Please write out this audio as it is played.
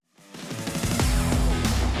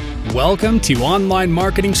Welcome to Online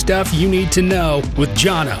Marketing Stuff You Need to Know with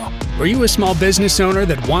Jono. Are you a small business owner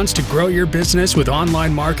that wants to grow your business with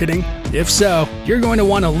online marketing? If so, you're going to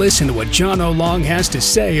want to listen to what Jono Long has to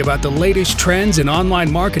say about the latest trends in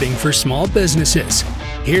online marketing for small businesses.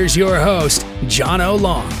 Here's your host, Jono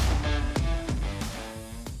Long.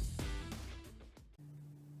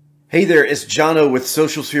 Hey there, it's Jono with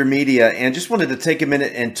Social Sphere Media, and just wanted to take a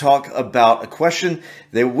minute and talk about a question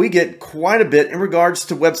that we get quite a bit in regards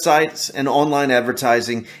to websites and online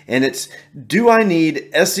advertising, and it's, do I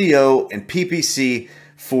need SEO and PPC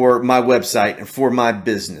for my website and for my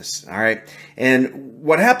business? All right. And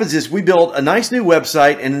what happens is we build a nice new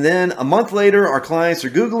website, and then a month later, our clients are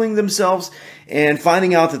Googling themselves and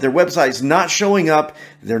finding out that their website's not showing up.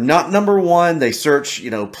 They're not number one. They search,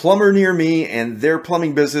 plumber near me, and their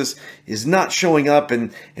plumbing business is not showing up.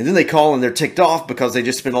 And then they call and they're ticked off because they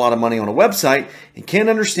just spent a lot of money on a website and can't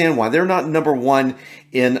understand why they're not number one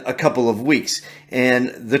in a couple of weeks. And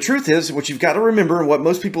the truth is, what you've got to remember, and what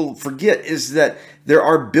most people forget, is that there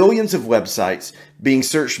are billions of websites being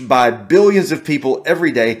searched by billions of people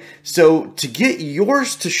every day. So to get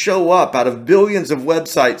yours to show up out of billions of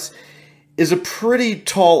websites is a pretty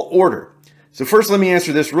tall order. So first, let me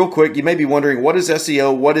answer this real quick. You may be wondering, what is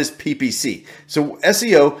SEO? What is PPC? So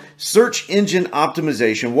SEO, search engine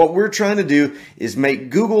optimization. What we're trying to do is make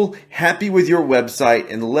Google happy with your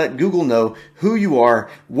website and let Google know who you are,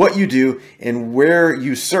 what you do, and where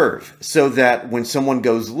you serve, so that when someone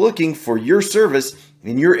goes looking for your service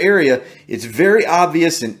in your area, it's very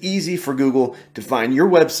obvious and easy for Google to find your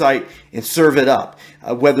website and serve it up,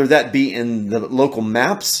 whether that be in the local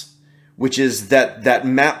maps, which is that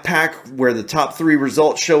map pack where the top 3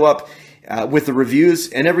 results show up with the reviews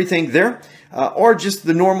and everything there, or just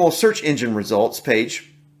the normal search engine results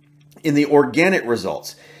page in the organic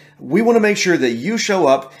results. We want to make sure that you show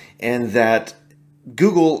up and that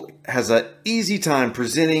Google has an easy time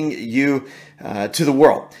presenting you to the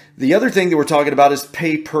world. The other thing that we're talking about is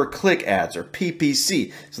pay-per-click ads, or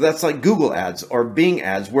PPC. So that's like Google ads or Bing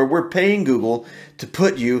ads, where we're paying Google to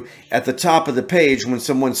put you at the top of the page when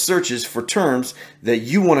someone searches for terms that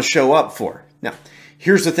you want to show up for. Now,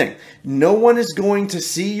 here's the thing. No one is going to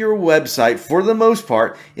see your website for the most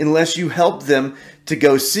part unless you help them to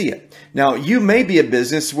go see it. Now, you may be a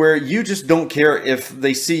business where you just don't care if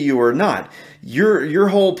they see you or not. Your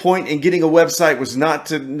whole point in getting a website was not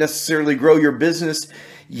to necessarily grow your business.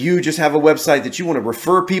 You just have a website that you want to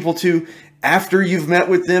refer people to after you've met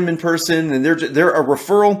with them in person, and they're a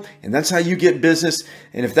referral, and that's how you get business.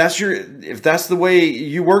 And if that's the way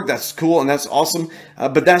you work, that's cool and that's awesome.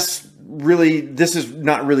 But this is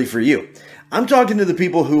not really for you. I'm talking to the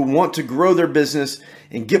people who want to grow their business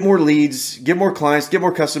and get more leads, get more clients, get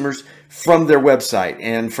more customers from their website.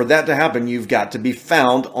 And for that to happen, you've got to be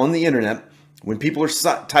found on the internet when people are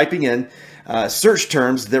typing in search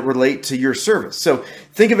terms that relate to your service. So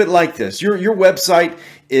think of it like this. Your website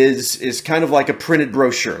is kind of like a printed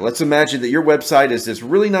brochure. Let's imagine that your website is this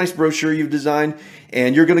really nice brochure you've designed,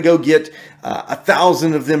 and you're going to go get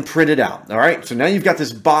 1,000 of them printed out. All right. So now you've got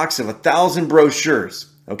this box of 1,000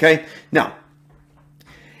 brochures. Okay. Now,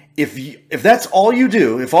 if that's all you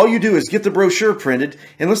do, if all you do is get the brochure printed,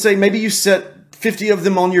 and let's say maybe you set 50 of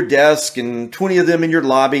them on your desk and 20 of them in your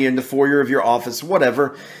lobby and the foyer of your office,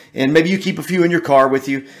 whatever, and maybe you keep a few in your car with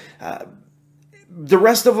you. The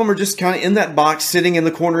rest of them are just kind of in that box sitting in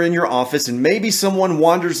the corner in your office, and maybe someone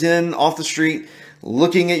wanders in off the street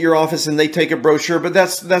looking at your office and they take a brochure, but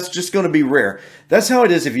that's just going to be rare. That's how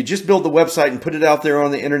it is if you just build the website and put it out there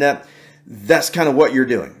on the internet. That's kind of what you're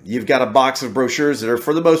doing. You've got a box of brochures that are,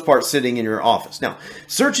 for the most part, sitting in your office. Now,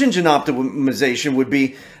 search engine optimization would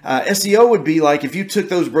be, SEO would be like if you took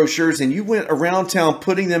those brochures and you went around town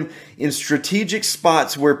putting them in strategic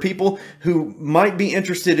spots where people who might be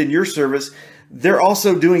interested in your service, they're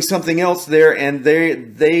also doing something else there, and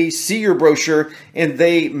they see your brochure and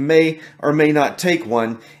they may or may not take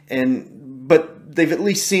one, but they've at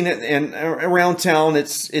least seen it, and around town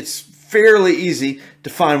it's fairly easy to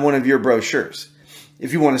find one of your brochures.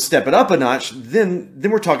 If you want to step it up a notch, then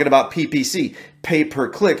we're talking about PPC, pay per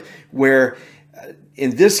click, where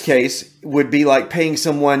in this case would be like paying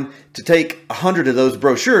someone to take 100 of those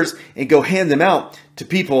brochures and go hand them out to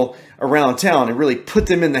people around town and really put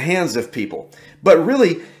them in the hands of people. But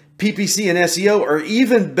really, PPC and SEO are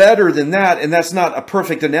even better than that, and that's not a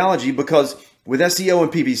perfect analogy, because with SEO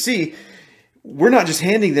and PPC, we're not just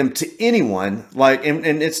handing them to anyone,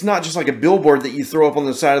 and it's not just like a billboard that you throw up on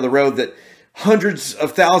the side of the road that hundreds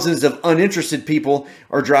of thousands of uninterested people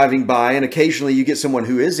are driving by, and occasionally you get someone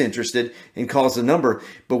who is interested and calls the number.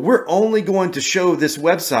 But we're only going to show this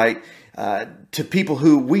website to people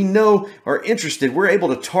who we know are interested. We're able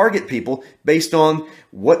to target people based on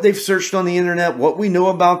what they've searched on the internet, what we know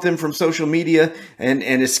about them from social media. And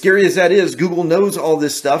as scary as that is, Google knows all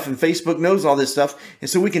this stuff and Facebook knows all this stuff. And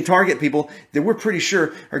so we can target people that we're pretty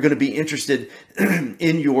sure are going to be interested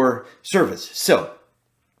in your service. So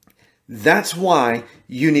that's why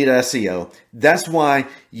you need SEO. That's why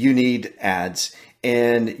you need ads.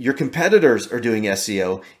 And your competitors are doing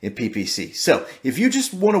SEO and PPC. So if you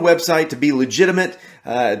just want a website to be legitimate,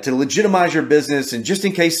 to legitimize your business, and just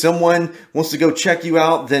in case someone wants to go check you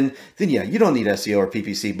out, then yeah, you don't need SEO or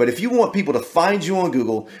PPC. But if you want people to find you on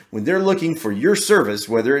Google when they're looking for your service,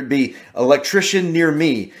 whether it be electrician near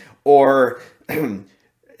me or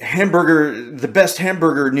the best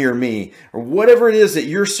hamburger near me, or whatever it is that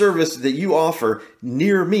your service that you offer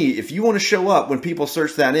near me, if you want to show up when people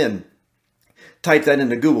search that in, type that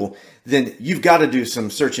into Google, then you've got to do some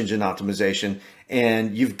search engine optimization.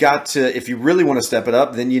 And you've got to, if you really want to step it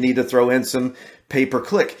up, then you need to throw in some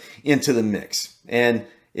pay-per-click into the mix. And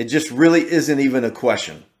it just really isn't even a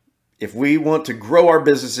question. If we want to grow our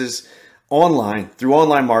businesses online through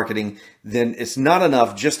online marketing, then it's not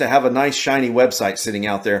enough just to have a nice shiny website sitting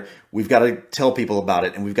out there. We've got to tell people about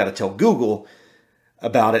it, and we've got to tell Google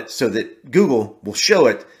about it so that Google will show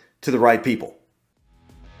it to the right people.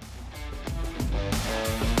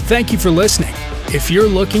 Thank you for listening. If you're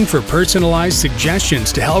looking for personalized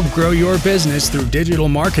suggestions to help grow your business through digital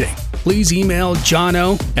marketing, please email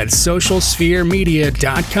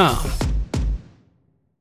jono@socialspheremedia.com.